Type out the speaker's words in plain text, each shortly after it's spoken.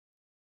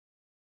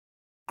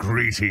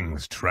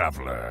Greetings,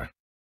 traveler.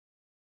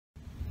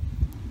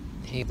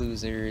 Hey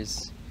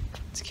losers,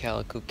 it's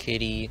Calico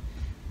Kitty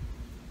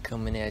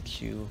coming at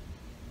you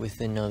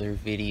with another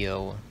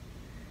video,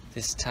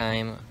 this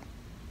time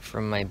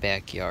from my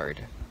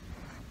backyard.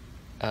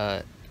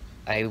 I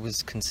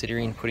was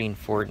considering putting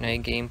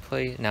Fortnite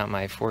gameplay, not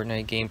my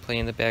Fortnite gameplay,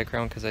 in the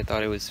background because I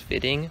thought it was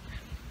fitting,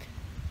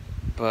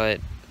 but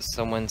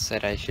someone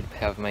said I should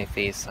have my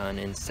face on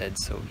instead,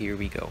 so here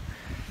we go.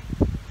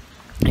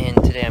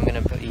 And today I'm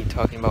going to be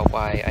talking about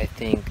why I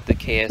think the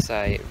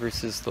KSI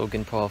versus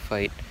Logan Paul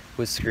fight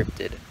was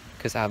scripted.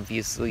 Because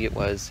obviously it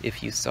was.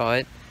 If you saw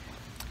it,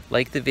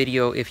 like the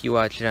video if you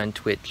watch it on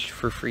Twitch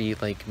for free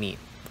like me,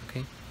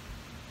 okay?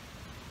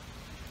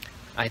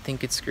 I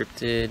think it's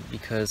scripted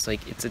because,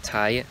 like, it's a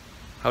tie.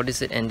 How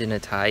does it end in a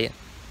tie?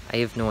 I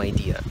have no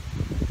idea.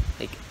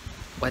 Like,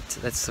 what?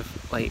 That's,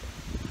 like,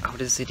 how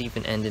does it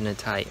even end in a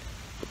tie?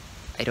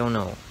 I don't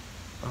know.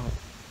 Oh.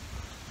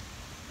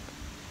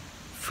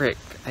 Frick,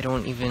 I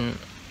don't even,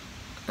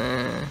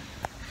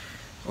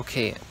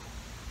 okay,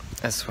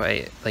 that's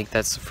why, like,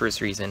 that's the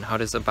first reason. How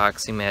does a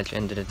boxing match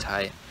end in a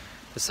tie?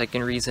 The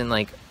second reason,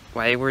 like,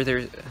 why were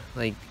there,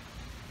 like,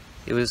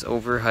 it was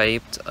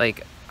overhyped.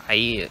 Like,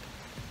 I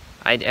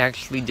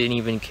actually didn't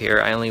even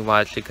care. I only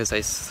watched it because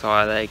I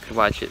saw that I could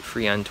watch it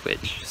free on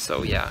Twitch,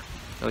 so yeah.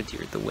 Oh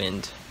dear, the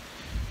wind.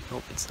 I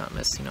hope it's not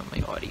messing up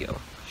my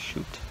audio.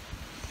 Shoot.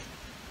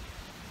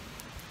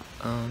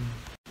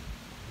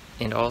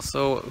 And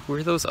also, who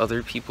are those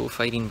other people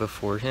fighting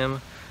before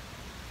him?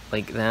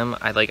 Like them,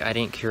 I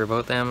didn't care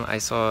about them. I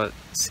saw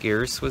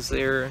Scarce was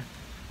there.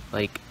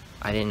 Like,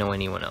 I didn't know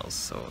anyone else,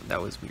 so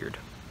that was weird.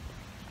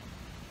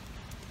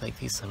 Like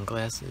these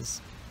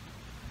sunglasses.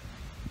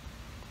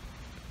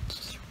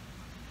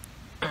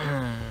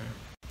 I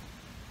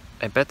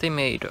bet they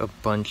made a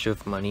bunch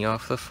of money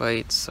off the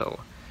fight, so...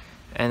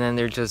 And then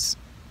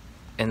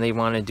they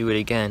want to do it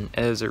again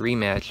as a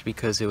rematch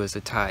because it was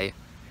a tie.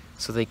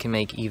 So they can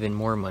make even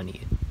more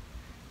money.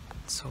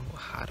 It's so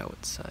hot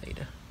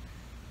outside.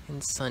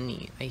 And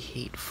sunny. I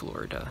hate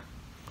Florida.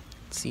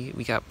 See,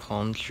 we got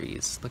palm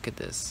trees. Look at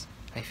this.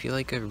 I feel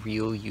like a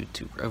real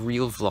YouTuber, a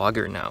real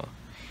vlogger now.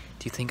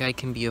 Do you think I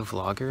can be a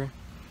vlogger?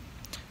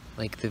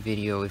 Like the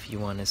video if you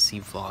want to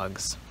see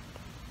vlogs.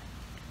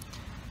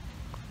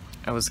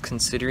 I was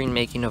considering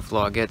making a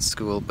vlog at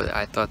school, but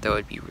I thought that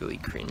would be really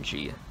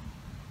cringy.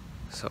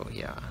 So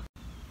yeah.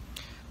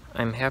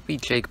 I'm happy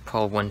Jake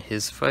Paul won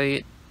his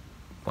fight.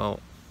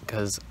 Well,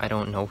 because I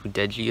don't know who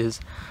Deji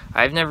is.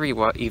 I've never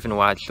even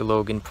watched a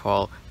Logan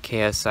Paul,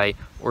 KSI,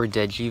 or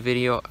Deji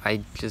video.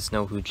 I just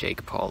know who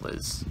Jake Paul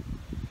is.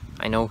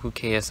 I know who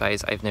KSI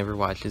is. I've never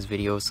watched his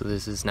video, so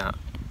this is not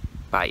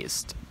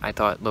biased. I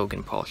thought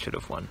Logan Paul should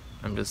have won.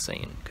 I'm just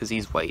saying, because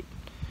he's white.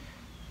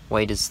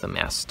 White is the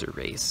master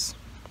race.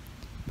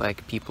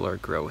 Black people are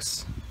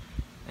gross.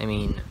 I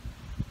mean,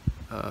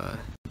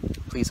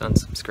 please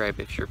unsubscribe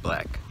if you're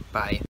black.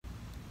 Bye.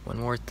 One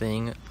more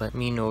thing, let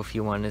me know if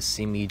you want to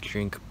see me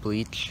drink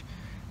bleach.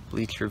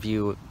 Bleach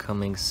review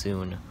coming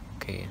soon,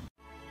 okay?